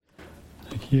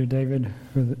you, David,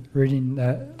 for reading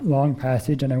that long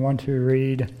passage, and I want to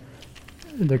read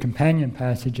the companion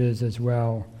passages as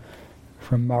well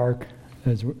from Mark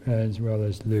as well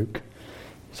as Luke.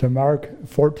 So Mark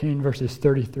 14, verses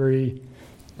 33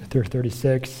 through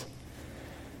 36.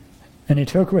 And he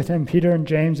took with him Peter and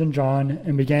James and John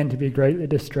and began to be greatly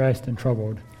distressed and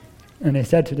troubled. And he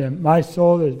said to them, "My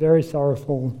soul is very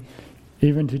sorrowful,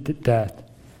 even to death.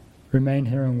 Remain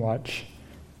here and watch."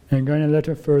 And going a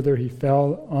little further, he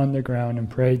fell on the ground and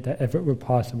prayed that if it were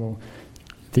possible,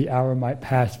 the hour might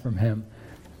pass from him.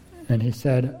 And he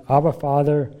said, "Abba,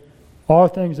 Father, all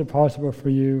things are possible for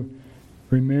you.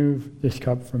 Remove this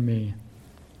cup from me.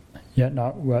 Yet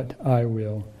not what I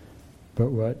will,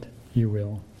 but what you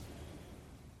will."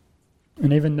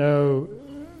 And even though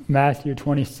Matthew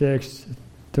 26,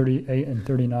 38 and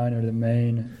 39 are the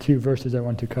main two verses I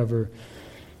want to cover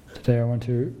today, I want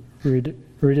to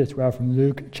read as well from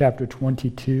Luke chapter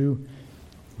 22,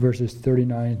 verses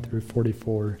 39 through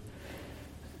 44.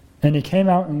 And he came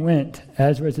out and went,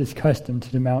 as was his custom,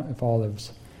 to the Mount of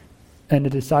Olives. And the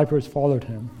disciples followed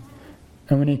him.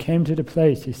 And when he came to the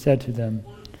place, he said to them,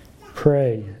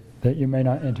 "Pray that you may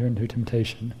not enter into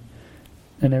temptation."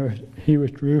 And he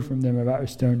withdrew from them about a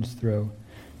stone's throw,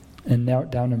 and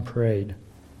knelt down and prayed,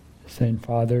 saying,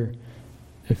 "Father,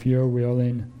 if you are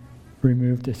willing,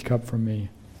 remove this cup from me.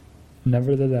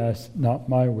 Nevertheless, not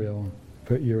my will,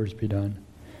 but yours be done."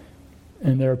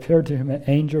 And there appeared to him an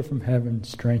angel from heaven,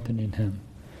 strengthening him.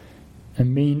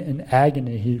 And being in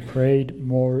agony, he prayed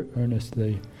more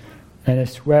earnestly, and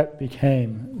his sweat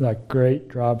became like great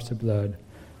drops of blood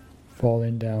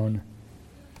falling down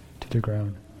to the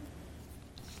ground.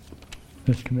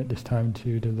 Let's commit this time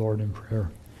to the Lord in prayer.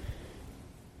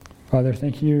 Father,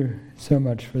 thank you so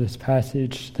much for this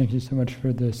passage. Thank you so much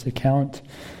for this account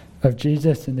of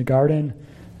Jesus in the garden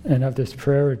and of this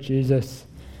prayer of Jesus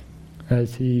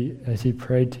as he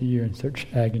prayed to you in such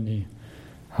agony.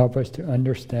 Help us to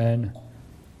understand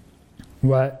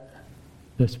what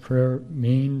this prayer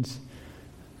means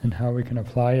and how we can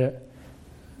apply it.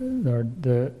 Lord,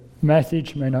 the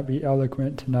message may not be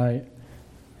eloquent tonight,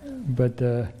 but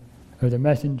the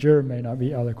messenger may not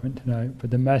be eloquent tonight,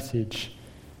 but the message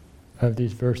of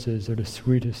these verses are the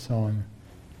sweetest song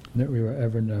that we will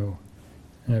ever know.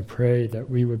 And I pray that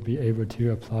we would be able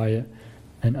to apply it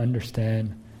and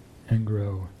understand and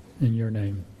grow. In your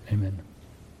name, amen.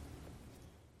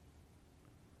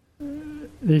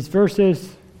 These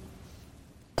verses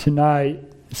tonight,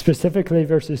 specifically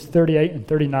verses 38 and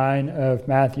 39 of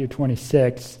Matthew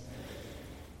 26,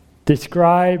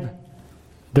 describe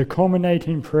the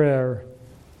culminating prayer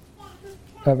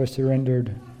of a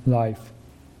surrendered life.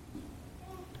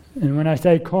 And when I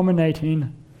say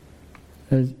culminating,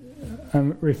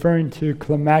 I'm referring to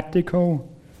climactical,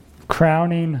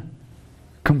 crowning,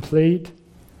 complete,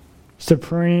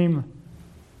 supreme,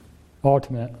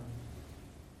 ultimate.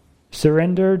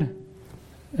 Surrendered,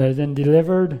 as in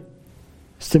delivered,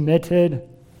 submitted,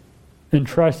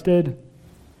 entrusted,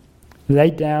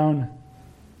 laid down,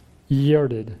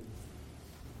 yielded.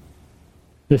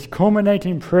 This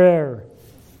culminating prayer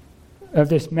of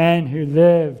this man who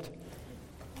lived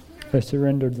a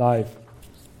surrendered life.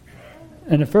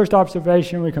 And the first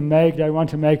observation we can make, that I want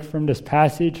to make from this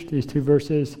passage, these two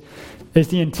verses, is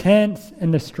the intense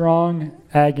and the strong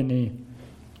agony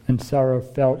and sorrow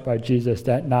felt by Jesus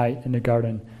that night in the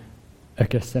Garden of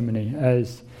Gethsemane,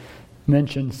 as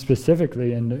mentioned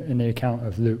specifically in the account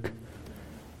of Luke.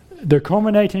 The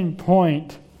culminating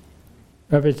point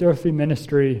of his earthly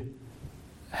ministry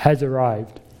has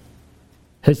arrived.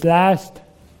 His last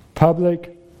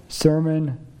public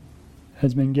sermon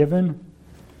has been given.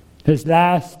 His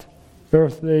last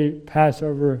earthly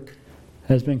Passover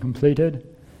has been completed.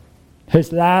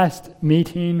 His last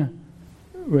meeting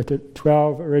with the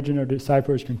 12 original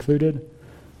disciples concluded.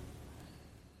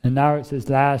 And now it's his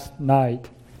last night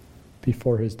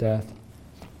before his death.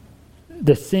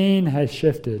 The scene has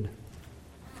shifted.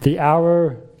 The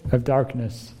hour of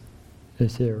darkness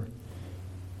is here.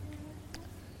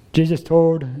 Jesus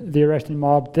told the arresting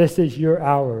mob, "This is your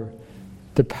hour,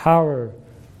 the power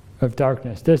of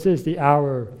darkness." This is the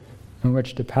hour in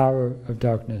which the power of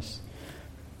darkness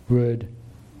would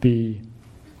be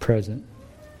present.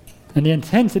 And the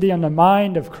intensity on the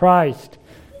mind of Christ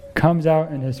comes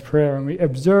out in his prayer, and we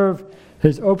observe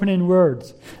his opening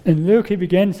words. In Luke, he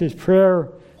begins his prayer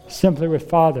simply with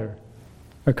Father,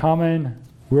 a common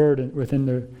word within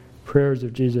the prayers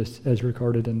of Jesus as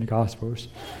recorded in the Gospels.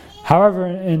 However,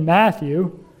 in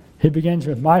Matthew, he begins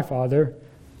with "My Father,"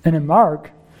 and in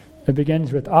Mark, it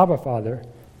begins with "Abba, Father."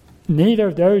 Neither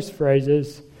of those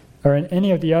phrases are in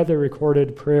any of the other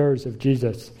recorded prayers of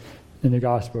Jesus. in the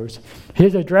Gospels. He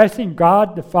is addressing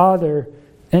God the Father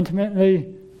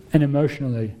intimately and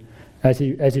emotionally as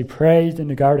he prays in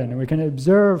the garden. And we can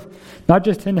observe not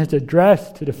just in his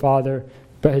address to the Father,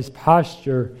 but his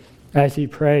posture as he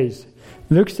prays.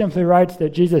 Luke simply writes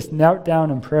that Jesus knelt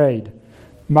down and prayed.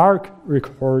 Mark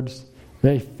records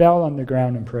that he fell on the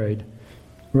ground and prayed.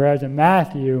 Whereas in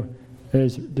Matthew, it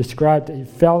is described that he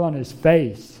fell on his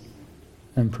face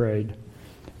and prayed.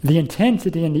 The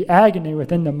intensity and the agony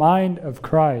within the mind of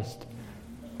Christ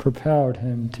propelled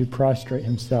him to prostrate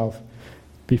himself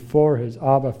before his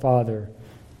Abba Father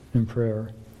in prayer.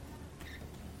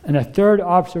 And a third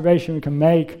observation we can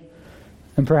make,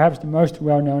 and perhaps the most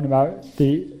well-known about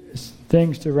the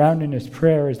things surrounding his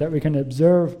prayer, is that we can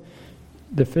observe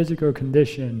the physical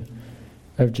condition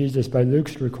of Jesus by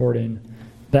Luke's recording,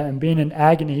 that in being in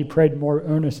agony he prayed more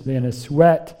earnestly, and his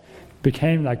sweat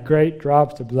became like great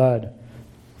drops of blood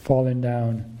falling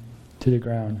down to the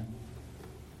ground.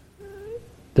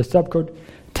 The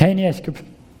subcutaneous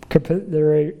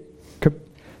capillaries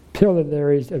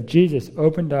of Jesus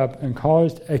opened up and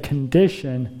caused a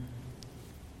condition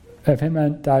of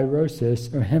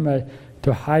hemodiuresis or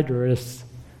hematohydrous,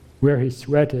 where he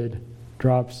sweated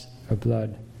drops of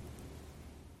blood.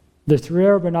 This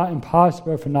rare but not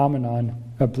impossible phenomenon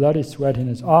of bloody sweating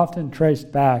is often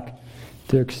traced back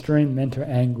to extreme mental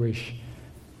anguish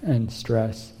and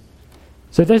stress.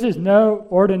 So this is no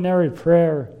ordinary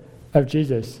prayer of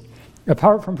Jesus.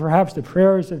 Apart from perhaps the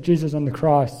prayers of Jesus on the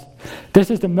cross, this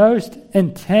is the most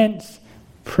intense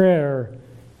prayer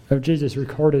of Jesus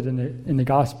recorded in the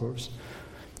Gospels.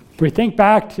 We think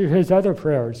back to his other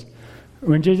prayers.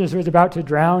 When Jesus was about to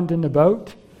drown in the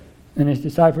boat and his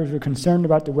disciples were concerned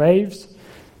about the waves,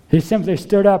 he simply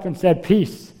stood up and said,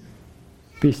 "Peace,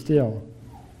 be still."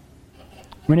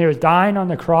 When he was dying on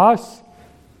the cross,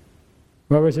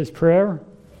 what was his prayer?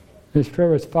 His prayer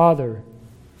was, "Father,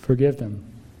 forgive them."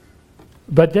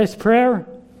 But this prayer,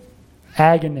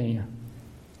 agony,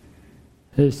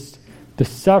 the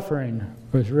suffering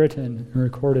was written and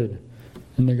recorded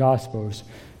in the Gospels,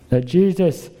 that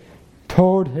Jesus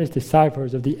told his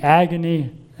disciples of the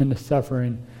agony and the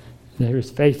suffering that he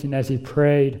was facing as he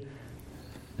prayed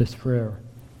this prayer.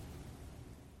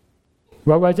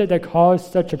 What was it that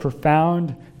caused such a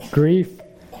profound grief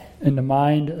in the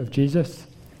mind of Jesus?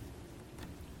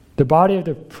 The body of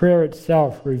the prayer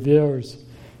itself reveals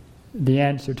the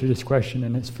answer to this question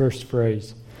in its first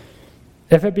phrase.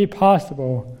 If it be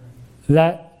possible,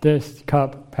 let this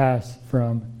cup pass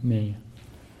from me.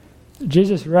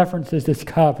 Jesus references this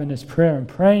cup in his prayer and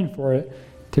praying for it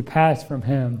to pass from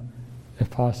him if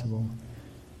possible.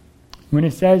 When he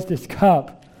says this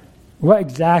cup, what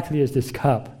exactly is this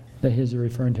cup that he's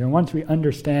referring to? And once we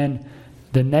understand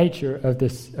the nature of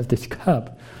this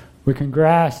cup, we can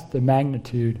grasp the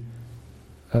magnitude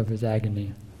of his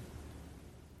agony.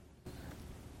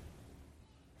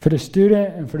 For the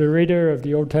student and for the reader of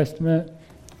the Old Testament,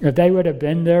 if they would have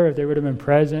been there, if they would have been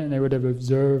present, and they would have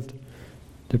observed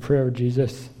the prayer of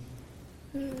Jesus,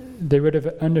 they would have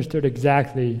understood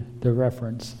exactly the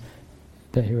reference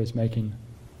that he was making.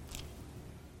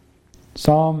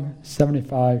 Psalm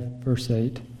 75, verse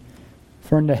 8.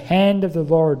 For in the hand of the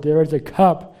Lord there is a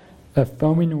cup of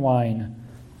foaming wine,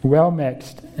 well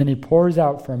mixed, and he pours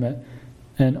out from it,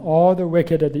 and all the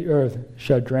wicked of the earth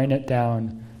shall drain it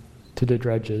down to the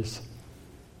dregs.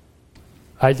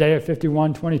 Isaiah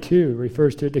 51:22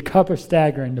 refers to the cup of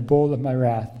staggering, the bowl of my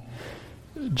wrath.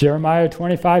 Jeremiah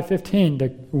 25:15,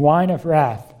 the wine of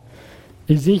wrath.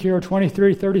 Ezekiel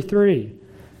 23:33,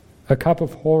 a cup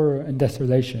of horror and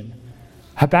desolation.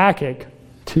 Habakkuk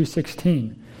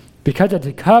 2:16, because of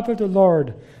the cup of the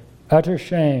Lord, utter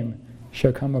shame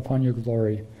shall come upon your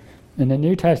glory. In the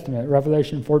New Testament,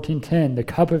 Revelation 14:10, the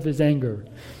cup of his anger.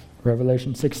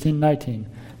 Revelation 16:19,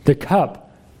 the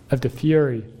cup of the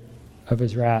fury of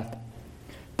his wrath.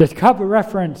 This cup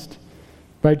referenced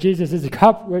by Jesus is a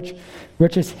cup which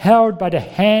is held by the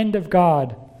hand of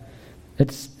God.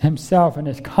 It's himself, and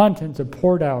its contents are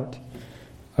poured out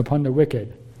upon the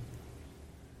wicked.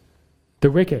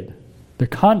 The wicked, the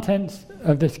contents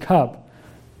of this cup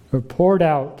are poured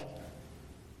out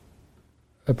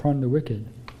upon the wicked.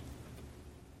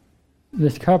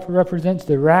 This cup represents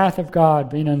the wrath of God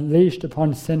being unleashed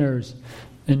upon sinners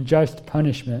in just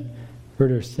punishment for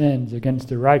their sins against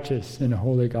the righteous and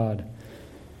holy God.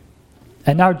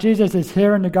 And now Jesus is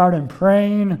here in the garden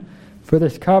praying for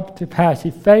this cup to pass. He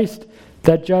faced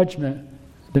that judgment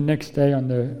the next day on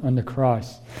the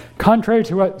cross. Contrary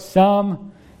to what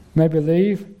some may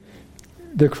believe,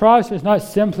 the cross was not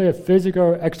simply a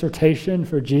physical exhortation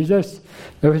for Jesus.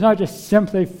 It was not just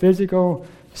simply physical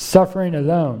suffering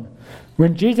alone.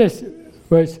 When Jesus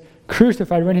was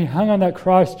crucified, when he hung on that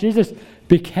cross, Jesus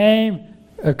became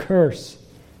a curse.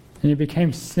 And he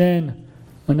became sin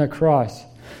on the cross.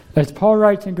 As Paul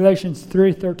writes in Galatians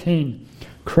 3:13,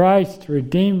 Christ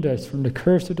redeemed us from the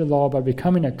curse of the law by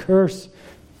becoming a curse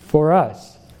for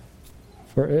us.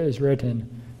 For it is written,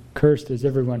 cursed is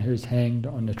everyone who is hanged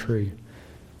on the tree.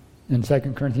 In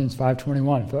 2 Corinthians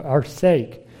 5:21, for our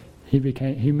sake he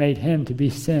made him to be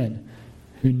sin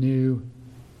who knew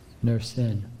no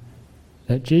sin.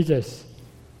 That Jesus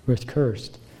was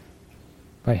cursed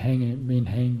by being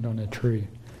hanged on a tree.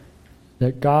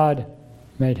 That God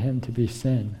made him to be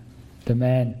sin, the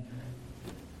man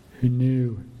who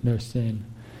knew no sin.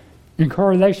 In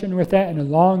correlation with that, and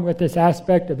along with this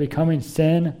aspect of becoming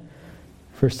sin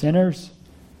for sinners,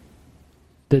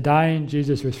 the dying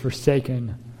Jesus was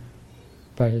forsaken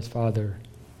by his Father.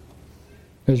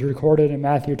 It was recorded in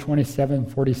Matthew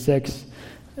 27:46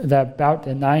 that about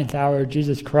the 9th hour,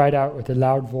 Jesus cried out with a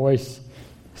loud voice,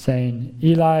 saying,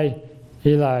 Eli,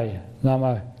 Eli,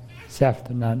 lama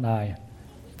sabachthani.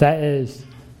 That is,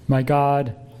 my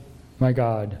God,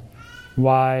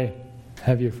 why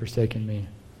have you forsaken me?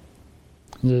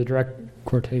 This is a direct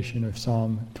quotation of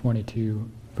Psalm 22,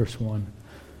 verse 1.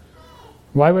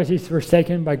 Why was he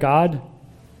forsaken by God?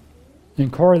 In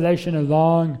correlation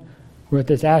along with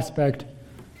this aspect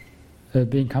of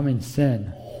becoming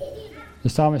sin. The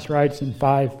psalmist writes in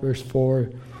 5, verse 4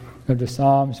 of the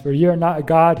Psalms, for you are not a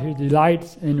God who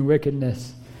delights in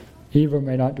wickedness. Evil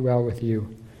may not dwell with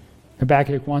you.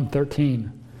 Habakkuk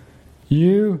 1:13,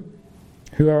 you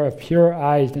who are of pure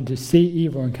eyes and to see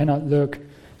evil and cannot look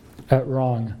at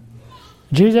wrong.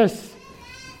 Jesus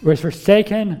was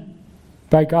forsaken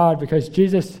by God because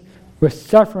Jesus was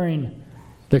suffering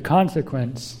the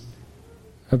consequence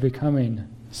of becoming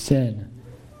sin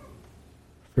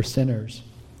for sinners.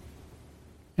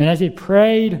 And as he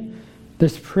prayed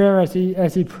this prayer, as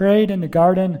he prayed in the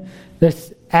garden,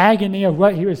 this agony of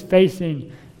what he was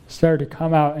facing started to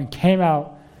come out, and came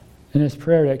out in his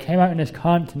prayer. It came out in his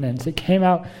countenance. It came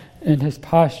out in his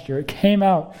posture. It came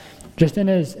out just in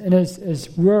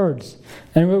his words.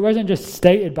 And it wasn't just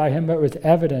stated by him, but it was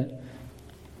evident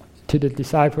to the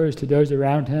disciples, to those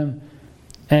around him,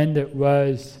 and it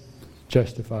was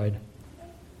justified.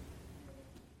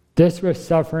 This was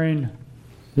suffering,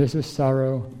 this was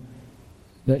sorrow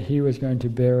that he was going to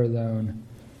bear alone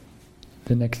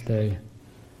the next day.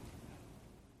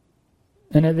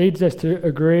 And it leads us to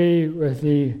agree with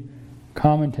the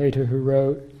commentator who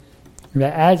wrote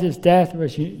that as his death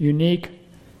was unique,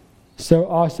 so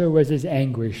also was his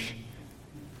anguish.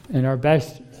 And our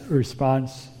best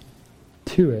response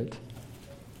to it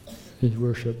is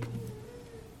worship.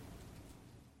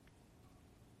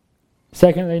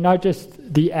 Secondly, not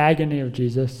just the agony of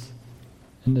Jesus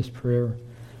in this prayer,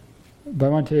 but I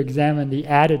want to examine the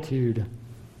attitude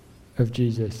of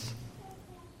Jesus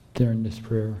during this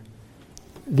prayer.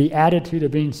 The attitude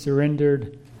of being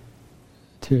surrendered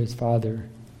to his Father.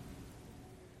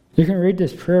 You can read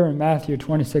this prayer in Matthew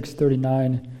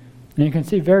 26:39, and you can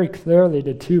see very clearly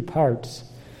the two parts,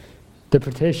 the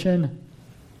petition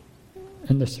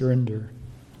and the surrender.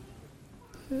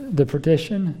 The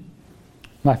petition,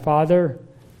 my Father,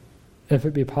 if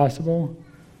it be possible,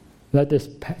 let this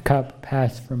cup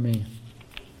pass from me.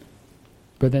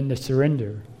 But then the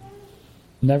surrender,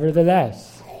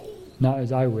 nevertheless, not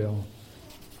as I will,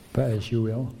 but as you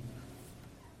will.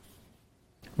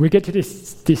 We get to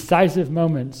these decisive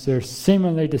moments, or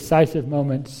seemingly decisive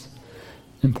moments,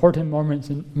 important moments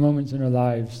in our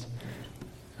lives.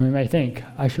 And we may think,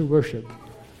 I should worship,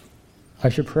 I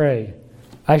should pray,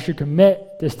 I should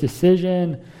commit this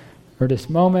decision or this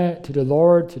moment to the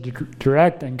Lord to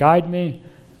direct and guide me,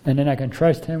 and then I can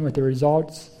trust him with the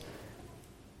results.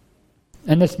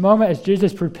 And this moment, as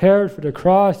Jesus prepared for the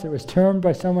cross, it was termed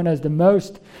by someone as the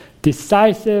most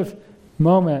decisive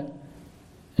moment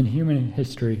in human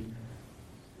history.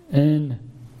 And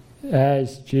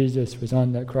as Jesus was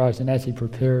on that cross, and as he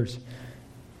prepares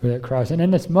for that cross. And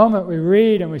in this moment, we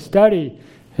read and we study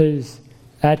his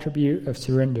attribute of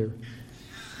surrender.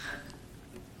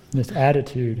 This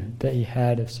attitude that he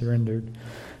had of surrender.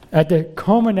 At the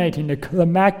culminating, the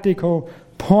climactical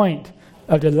point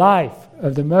of the life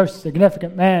of the most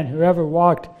significant man who ever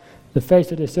walked the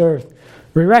face of this earth,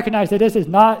 we recognize that this is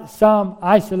not some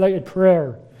isolated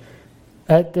prayer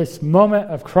at this moment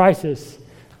of crisis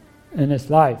in his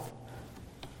life.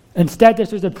 Instead,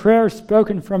 this was a prayer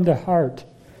spoken from the heart.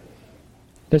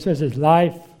 This was his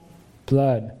life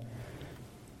blood.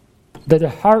 That the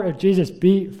heart of Jesus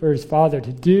beat for his Father,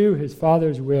 to do his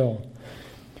Father's will.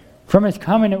 From his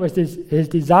coming, it was his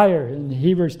desire in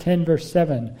Hebrews 10, verse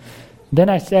 7. Then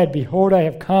I said, behold, I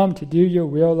have come to do your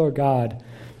will, O God.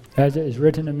 as it is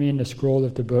written of me in the scroll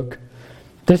of the book.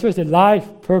 This was the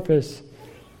life, purpose,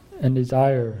 and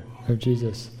desire of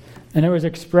Jesus. And it was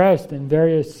expressed in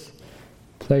various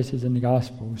places in the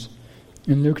Gospels.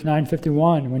 In Luke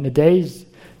 9:51, when the days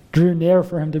drew near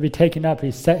for him to be taken up,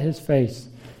 he set his face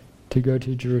to go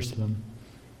to Jerusalem.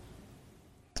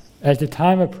 As the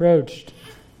time approached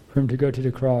for him to go to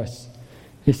the cross,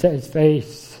 he set his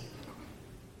face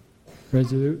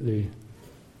resolutely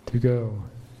to go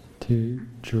to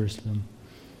Jerusalem.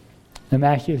 In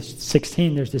Matthew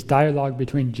 16, there's this dialogue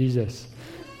between Jesus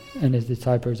and his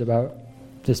disciples about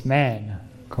this man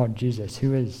called Jesus.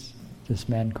 Who is this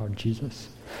man called Jesus?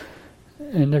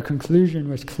 And their conclusion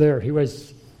was clear. He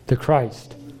was the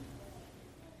Christ.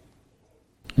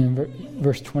 In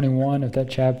verse 21 of that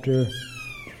chapter,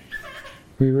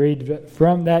 we read that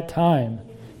from that time,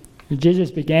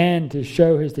 Jesus began to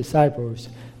show his disciples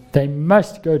they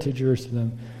must go to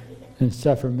Jerusalem and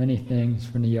suffer many things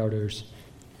from the elders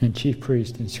and chief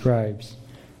priests and scribes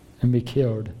and be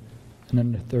killed, and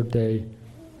on the third day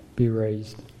be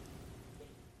raised.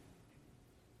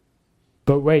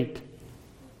 But wait,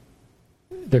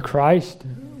 the Christ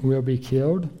will be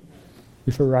killed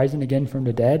before rising again from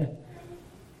the dead?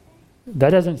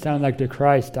 That doesn't sound like the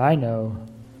Christ I know,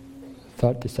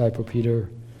 thought disciple Peter.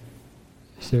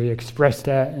 So he expressed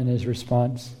that in his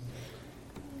response.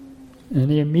 And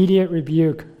the immediate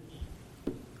rebuke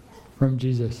from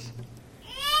Jesus.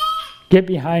 Get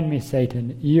behind me,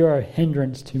 Satan. You are a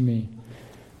hindrance to me.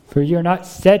 For you are not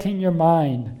setting your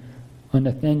mind on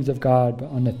the things of God, but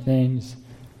on the things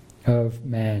of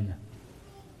man.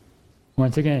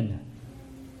 Once again,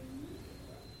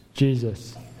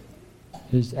 Jesus,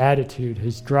 his attitude,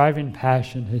 his driving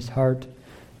passion, his heart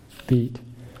beat.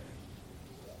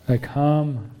 I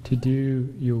come to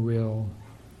do your will,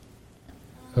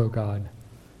 O God.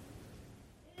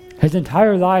 His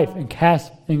entire life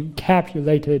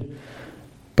encapsulated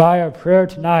by our prayer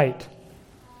tonight,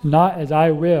 not as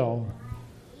I will,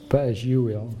 but as you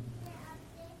will.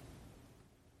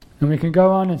 And we can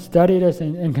go on and study this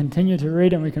and continue to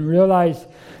read, and we can realize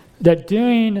that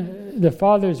doing the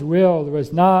Father's will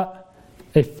was not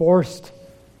a forced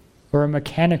or a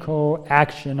mechanical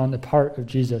action on the part of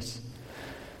Jesus.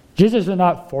 Jesus was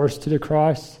not forced to the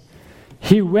cross.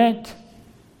 He went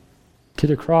to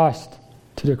the cross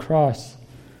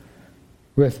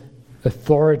with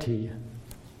authority.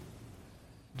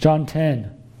 John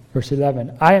 10, verse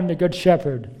 11. I am the good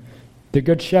shepherd. The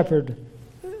good shepherd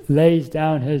lays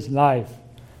down his life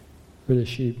for the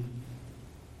sheep.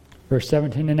 Verse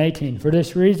 17 and 18. For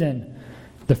this reason,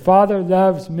 the Father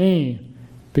loves me,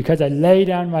 because I lay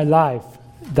down my life,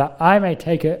 that I may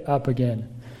take it up again.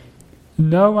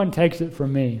 No one takes it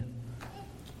from me,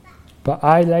 but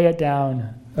I lay it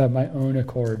down of my own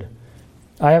accord.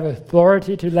 I have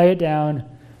authority to lay it down,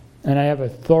 and I have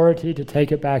authority to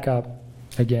take it back up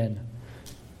again.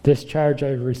 This charge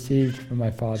I received from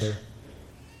my Father.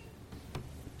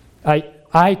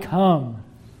 I come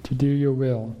to do your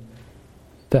will.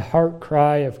 The heart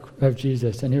cry of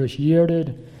Jesus, and he was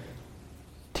yielded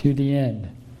to the end.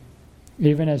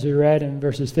 Even as we read in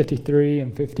verses 53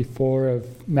 and 54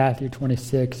 of Matthew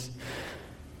 26,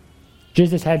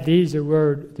 Jesus had these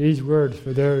words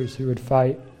for those who would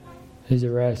fight his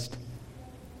arrest.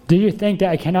 Do you think that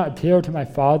I cannot appeal to my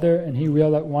Father, and he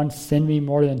will at once send me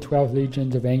more than 12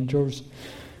 legions of angels?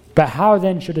 But how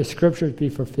then should the scriptures be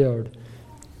fulfilled?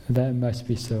 That it must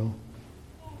be so.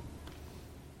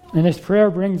 And this prayer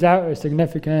brings out a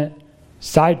significant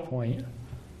side point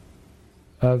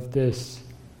of this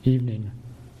evening.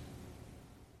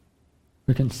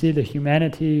 We can see the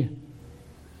humanity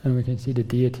and we can see the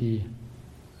deity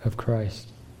of Christ.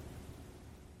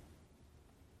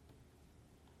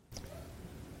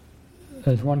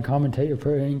 As one commentator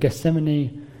put it, in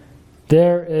Gethsemane,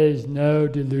 there is no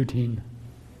diluting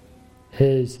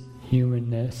his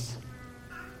humanness.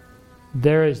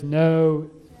 There is no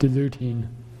diluting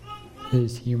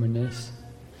his humanness.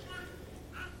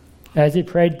 As he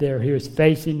prayed there, he was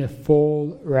facing the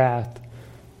full wrath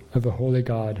of a holy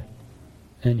God,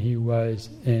 and he was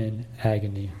in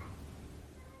agony.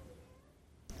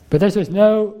 But this was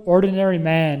no ordinary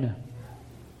man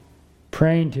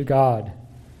praying to God.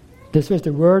 This was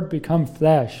the Word become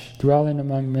flesh, dwelling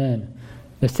among men,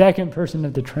 the second person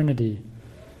of the Trinity.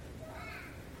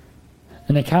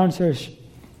 And the Council of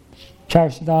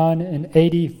Chalcedon in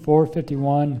AD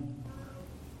 451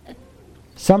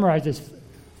 summarizes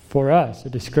for us a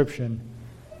description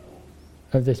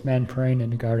of this man praying in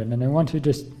the garden. And I want to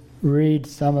just read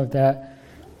some of that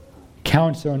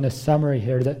counsel in the summary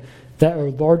here, that our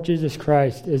Lord Jesus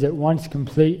Christ is at once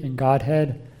complete in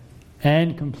Godhead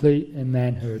and complete in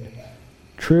manhood,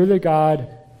 truly God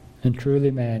and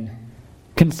truly man,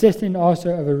 consisting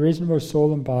also of a reasonable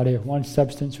soul and body of one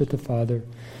substance with the Father,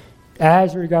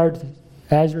 as regards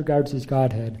his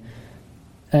Godhead,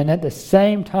 and at the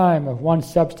same time of one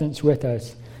substance with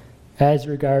us, as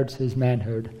regards his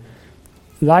manhood,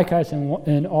 like us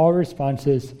in all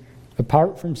responses,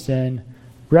 apart from sin,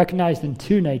 recognized in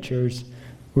two natures,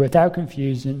 without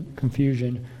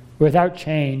confusion, without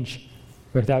change,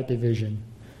 without division,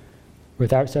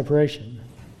 without separation.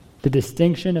 The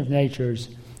distinction of natures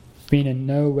being in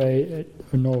no way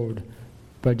annulled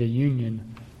by the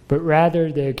union, but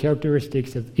rather the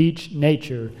characteristics of each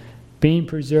nature being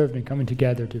preserved and coming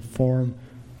together to form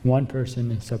one person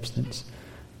in substance,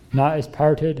 not as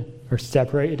parted or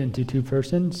separated into two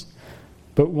persons,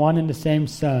 but one and the same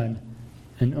Son,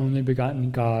 and only begotten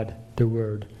God, the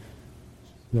Word,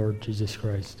 Lord Jesus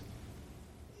Christ.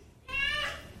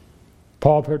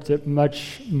 Paul puts it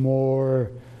much more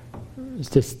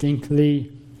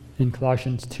distinctly in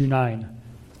Colossians 2:9.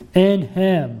 In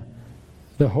him,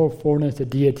 the whole fullness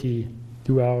of deity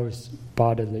dwells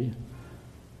bodily.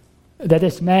 That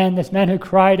this man who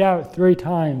cried out 3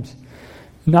 times,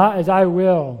 not as I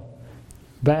will,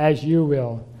 but as you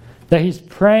will, that he's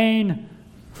praying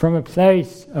from a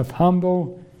place of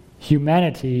humble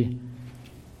humanity,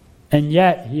 and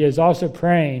yet he is also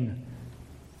praying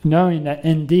knowing that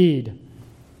indeed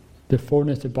the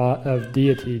fullness of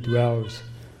deity dwells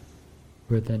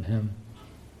within him.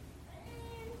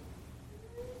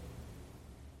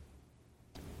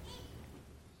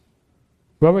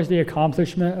 What was the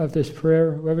accomplishment of this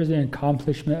prayer? What was the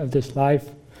accomplishment of this life?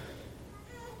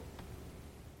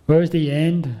 What was the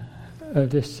end of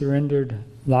this surrendered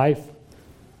life?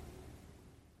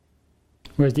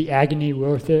 Was the agony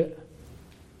worth it?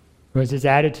 Was his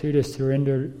attitude of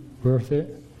surrender worth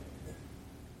it?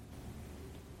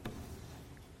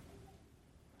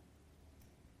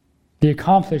 The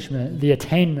accomplishment, the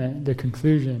attainment, the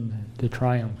conclusion, the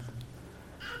triumph.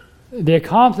 The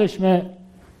accomplishment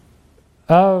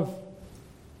of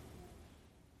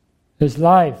his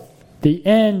life, the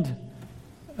end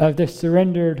of this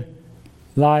surrendered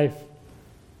life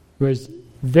was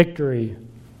victory.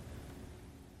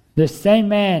 This same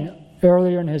man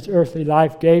earlier in his earthly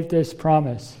life gave this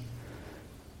promise: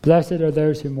 blessed are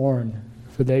those who mourn,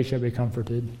 for they shall be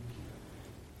comforted.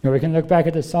 Now we can look back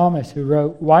at the psalmist who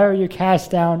wrote, "Why are you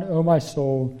cast down, O my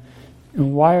soul,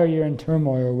 and why are you in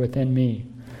turmoil within me?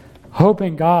 Hope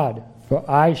in God, for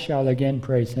I shall again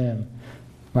praise him,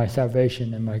 my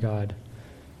salvation and my God."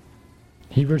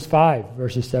 Hebrews 5,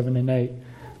 verses 7 and 8.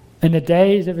 In the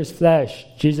days of his flesh,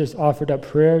 Jesus offered up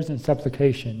prayers and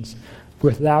supplications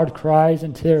with loud cries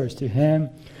and tears to him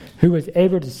who was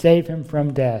able to save him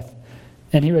from death,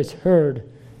 and he was heard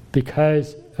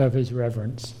because of his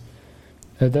reverence.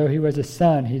 Although he was a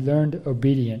son, he learned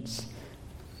obedience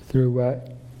through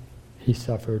what he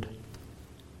suffered.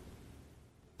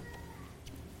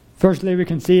 Firstly, we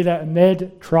can see that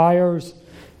amid trials,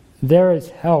 there is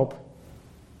help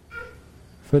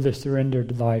for the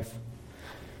surrendered life.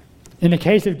 In the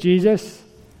case of Jesus,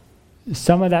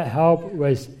 some of that help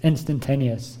was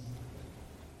instantaneous.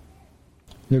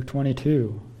 Luke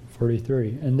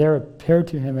 22:43. And there appeared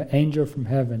to him an angel from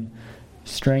heaven,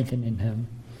 strengthening him.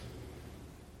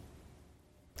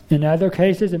 In other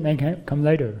cases, it may come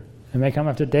later. It may come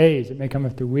after days. It may come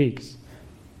after weeks,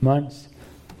 months,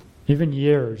 even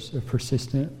years of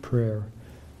persistent prayer,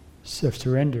 of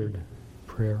surrendered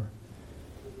prayer.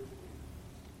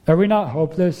 Are we not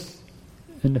hopeless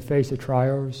in the face of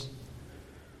trials?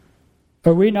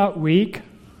 Are we not weak?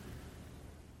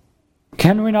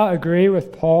 Can we not agree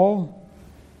with Paul,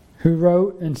 who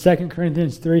wrote in 2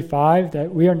 Corinthians 3:5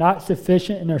 that we are not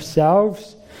sufficient in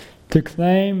ourselves to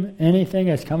claim anything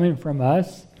as coming from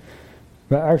us,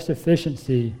 but our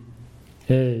sufficiency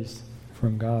is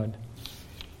from God.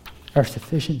 Our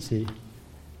sufficiency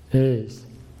is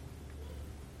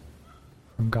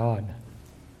from God.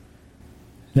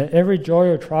 That every joy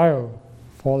or trial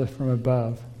falleth from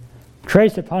above,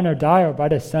 traced upon our dial by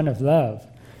the Son of Love.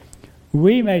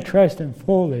 We may trust him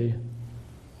fully,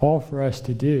 all for us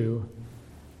to do.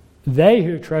 They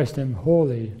who trust him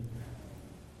wholly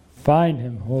find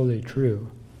him wholly true.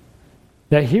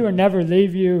 That he will never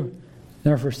leave you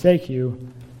nor forsake you.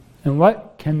 And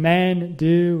what can man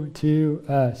do to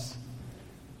us?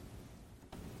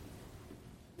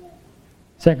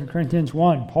 2 Corinthians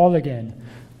 1, Paul again,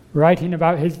 writing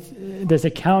about this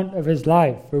account of his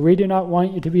life. For we do not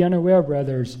want you to be unaware,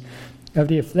 brothers, of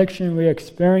the affliction we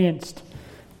experienced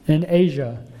in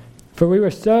Asia. For we were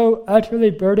so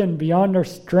utterly burdened beyond our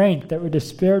strength that we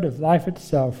despaired of life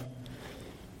itself.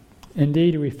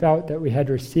 Indeed, we felt that we had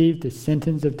received the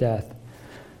sentence of death.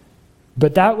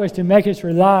 But that was to make us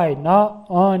rely not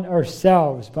on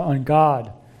ourselves, but on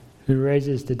God, who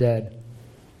raises the dead.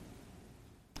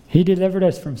 He delivered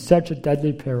us from such a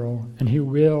deadly peril, and He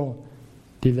will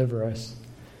deliver us.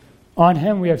 On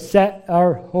Him we have set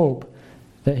our hope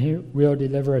that He will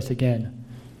deliver us again.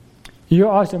 You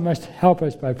also must help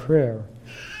us by prayer,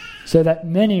 so that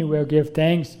many will give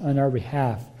thanks on our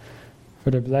behalf for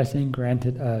the blessing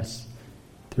granted us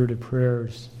through the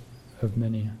prayers of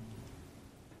many.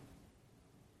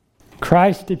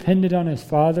 Christ depended on His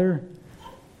Father,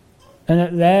 and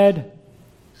it led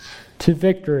to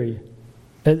victory.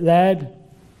 It led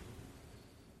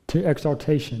to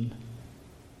exaltation.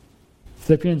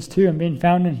 Philippians 2, and being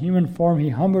found in human form, He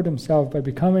humbled Himself by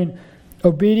becoming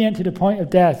obedient to the point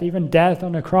of death, even death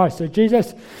on the cross. So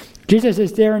Jesus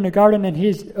is there in the garden, and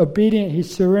He's obedient,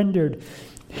 He's surrendered.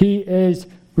 He is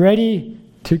ready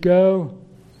to go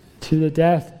to the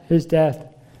death, His death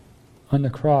on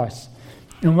the cross.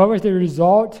 And what was the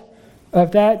result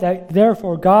of that? That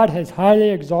therefore God has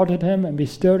highly exalted Him and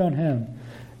bestowed on Him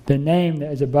the name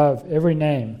that is above every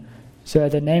name. So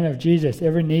at the name of Jesus,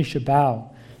 every knee shall bow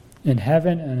in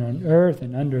heaven and on earth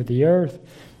and under the earth,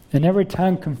 and every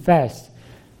tongue confess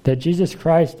that Jesus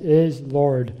Christ is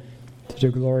Lord, to the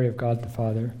glory of God the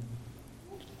Father.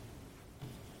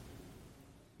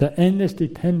 That in this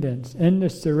dependence, in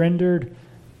this surrendered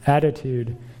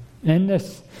attitude, in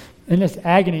this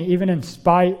agony, even in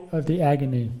spite of the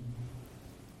agony,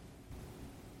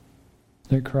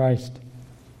 that Christ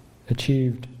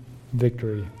achieved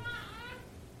victory.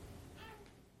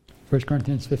 1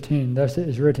 Corinthians 15, thus it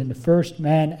is written, the first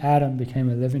man, Adam, became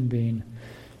a living being.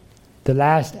 The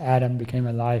last Adam became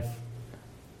a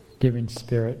life-giving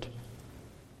spirit.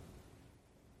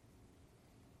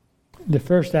 The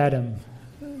first Adam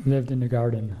lived in the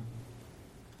garden.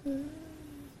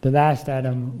 The last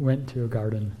Adam went to a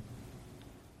garden.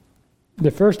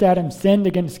 The first Adam sinned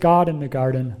against God in the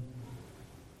garden.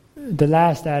 The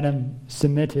last Adam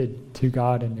submitted to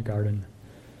God in the garden.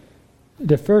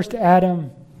 The first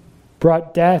Adam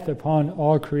brought death upon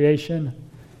all creation.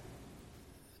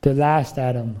 The last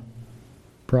Adam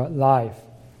brought life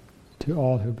to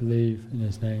all who believe in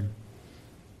His name.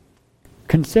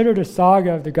 Consider the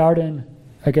saga of the Garden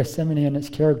of Gethsemane and its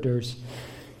characters.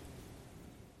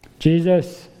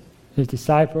 Jesus, His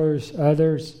disciples,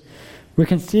 others. We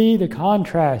can see the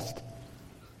contrast.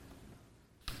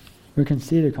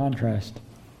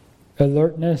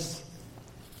 Alertness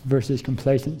versus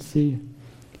complacency.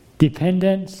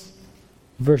 Dependence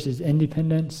versus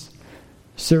independence.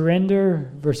 Surrender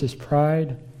versus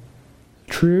pride.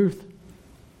 Truth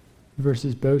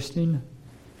versus boasting.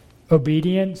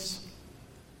 Obedience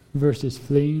versus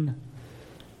fleeing.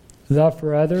 Love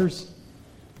for others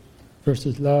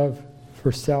versus love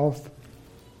for self.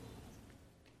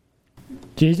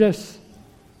 Jesus,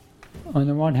 on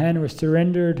the one hand, was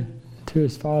surrendered to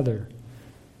His Father.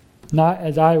 Not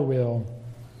as I will,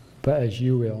 but as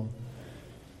you will.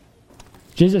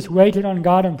 Jesus waited on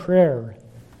God in prayer.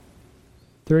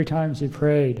 3 times He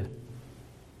prayed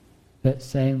that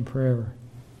same prayer.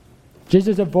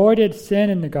 Jesus avoided sin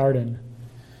in the garden.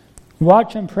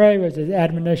 Watch and pray was His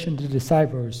admonition to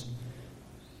disciples,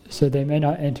 so they may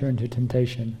not enter into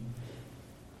temptation.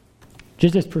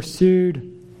 Jesus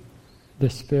pursued the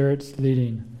Spirit's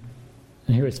leading,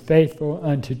 and He was faithful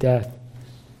unto death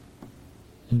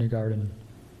in the garden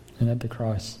and at the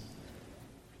cross.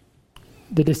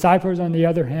 The disciples, on the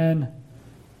other hand,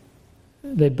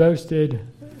 they boasted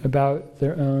about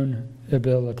their own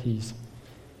abilities.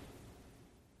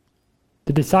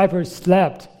 The disciples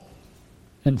slept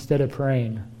instead of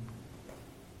praying.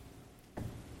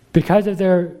 Because of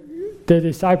the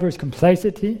disciples'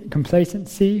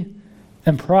 complacency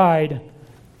and pride,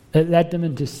 it led them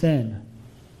into sin.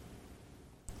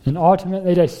 And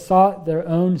ultimately they sought their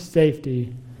own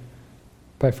safety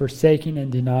by forsaking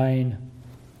and denying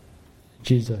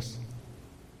Jesus.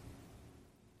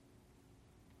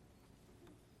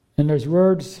 And those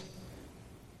words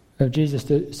of Jesus,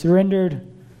 surrendered,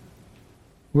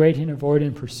 waiting,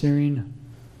 avoiding, pursuing,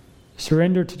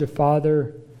 surrender to the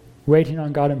Father, waiting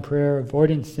on God in prayer,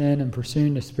 avoiding sin, and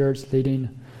pursuing the Spirit's leading,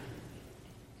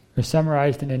 are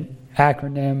summarized in an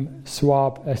acronym,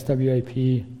 SWAP,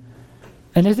 S-W-A-P.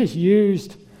 And this is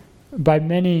used by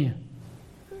many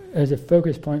as a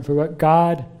focus point for what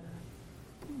God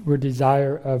would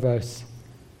desire of us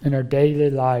in our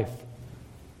daily life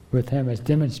with Him, as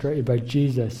demonstrated by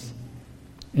Jesus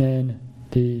in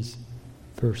these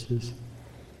verses.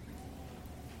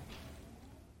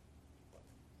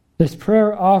 This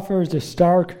prayer offers a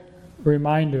stark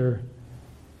reminder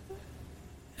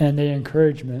and the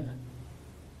encouragement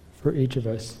for each of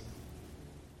us.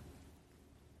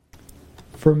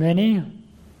 For many,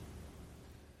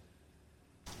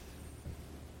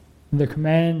 the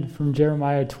command from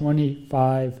Jeremiah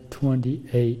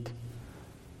 25:28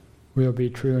 will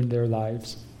be true in their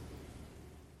lives.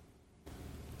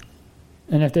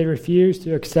 And if they refuse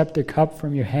to accept the cup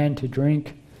from your hand to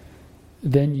drink,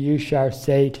 then you shall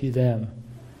say to them,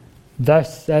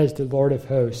 thus says the Lord of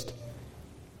hosts,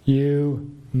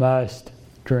 you must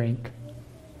drink.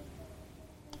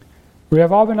 We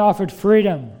have all been offered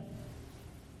freedom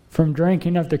from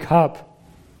drinking of the cup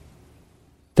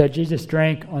that Jesus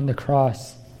drank on the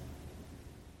cross.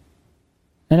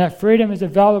 And that freedom is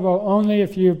available only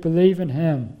if you believe in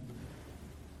Him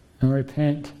and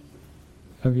repent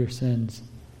of your sins.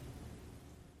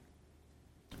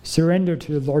 Surrender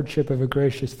to the Lordship of a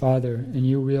gracious Father, and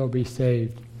you will be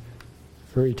saved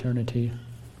for eternity.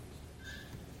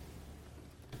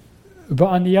 But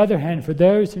on the other hand, for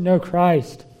those who know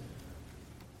Christ,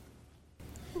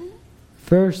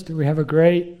 first we have a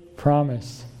great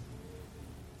promise.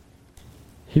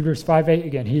 Hebrews 5:8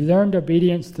 again. He learned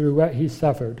obedience through what he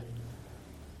suffered.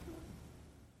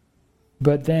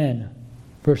 But then,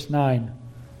 verse 9,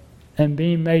 and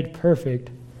being made perfect,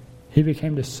 he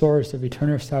became the source of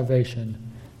eternal salvation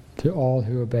to all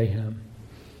who obey him.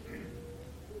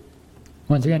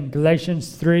 Once again,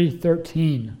 Galatians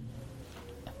 3:13.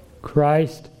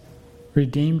 Christ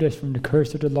redeemed us from the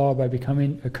curse of the law by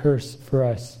becoming a curse for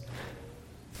us.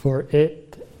 For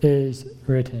it is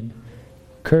written,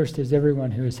 cursed is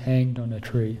everyone who is hanged on a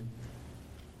tree.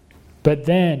 But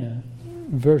then,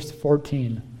 verse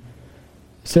 14,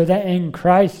 so that in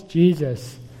Christ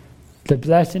Jesus the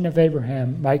blessing of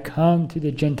Abraham might come to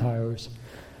the Gentiles,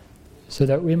 so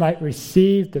that we might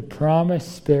receive the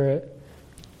promised Spirit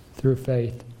through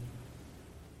faith.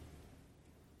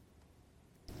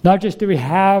 Not just do we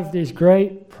have these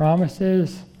great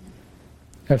promises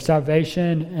of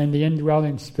salvation and the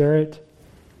indwelling Spirit,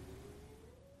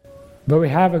 but we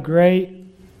have a great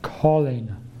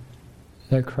calling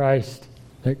that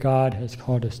God has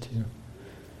called us to.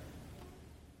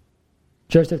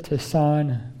 Joseph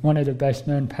Tson, one of the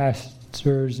best-known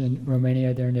pastors in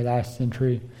Romania during the last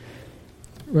century,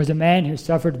 was a man who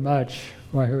suffered much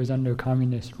while he was under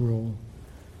communist rule.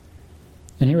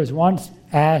 And he was once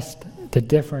asked the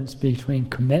difference between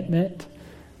commitment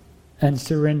and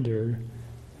surrender,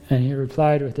 and he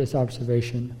replied with this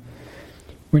observation: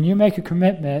 when you make a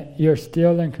commitment, you're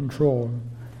still in control,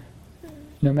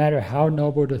 no matter how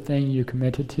noble the thing you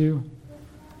committed to.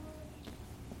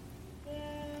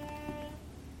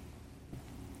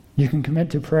 You can commit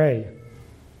to pray.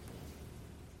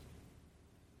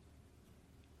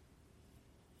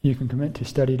 You can commit to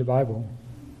study the Bible.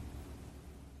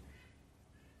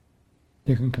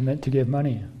 You can commit to give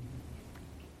money.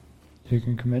 You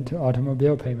can commit to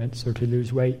automobile payments or to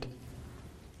lose weight.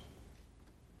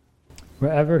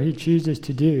 Whatever he chooses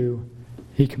to do,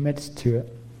 he commits to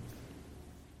it.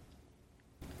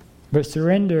 But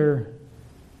surrender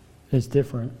is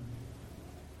different.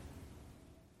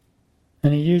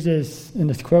 And he uses, in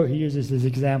this quote, he uses this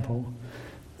example.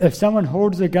 If someone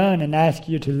holds a gun and asks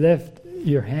you to lift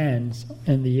your hands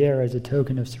in the air as a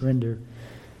token of surrender,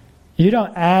 you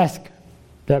don't ask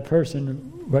that person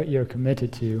what you're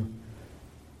committed to.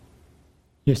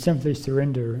 You simply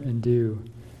surrender and do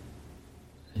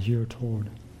as you're told.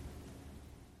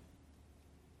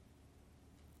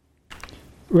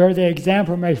 Where the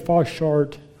example may fall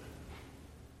short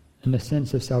in the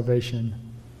sense of salvation,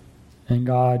 and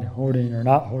God holding or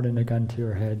not holding a gun to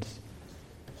our heads,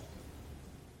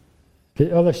 the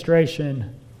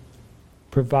illustration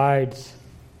provides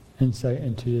insight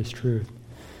into this truth.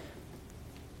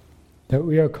 That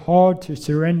we are called to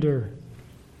surrender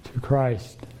to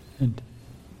Christ and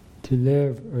to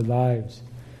live our lives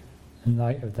in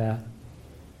light of that.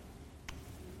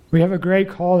 We have a great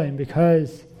calling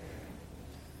because,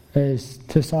 as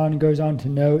Tson goes on to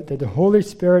note, that the Holy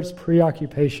Spirit's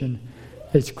preoccupation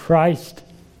is Christ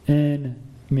in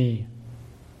me.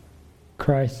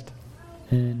 Christ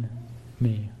in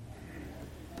me.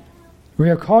 We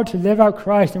are called to live out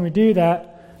Christ, and we do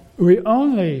that. We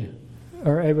only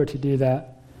are able to do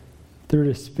that through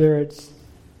the Spirit's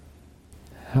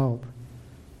help.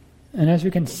 And as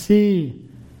we can see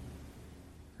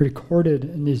recorded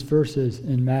in these verses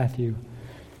in Matthew,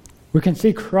 we can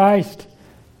see Christ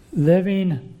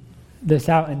living this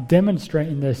out and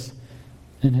demonstrating this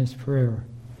in his prayer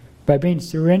by being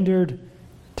surrendered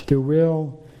to the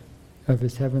will of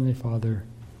his heavenly Father.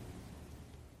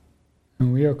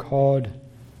 And we are called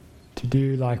to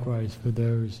do likewise for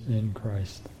those in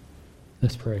Christ.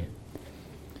 Let's pray.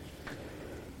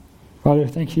 Father,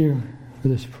 thank you for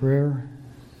this prayer.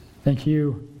 Thank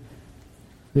you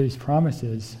these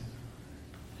promises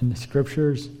in the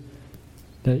Scriptures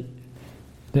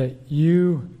that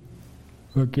you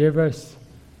will give us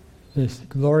this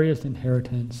glorious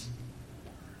inheritance,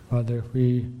 Father, if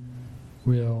we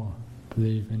will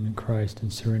believe in Christ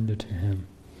and surrender to Him.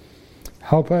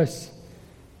 Help us,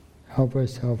 help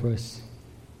us, help us.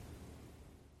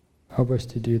 Help us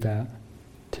to do that,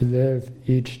 to live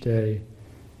each day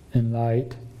in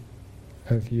light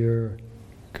of your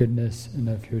goodness and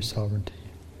of your sovereignty.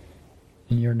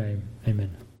 In your name,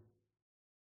 amen.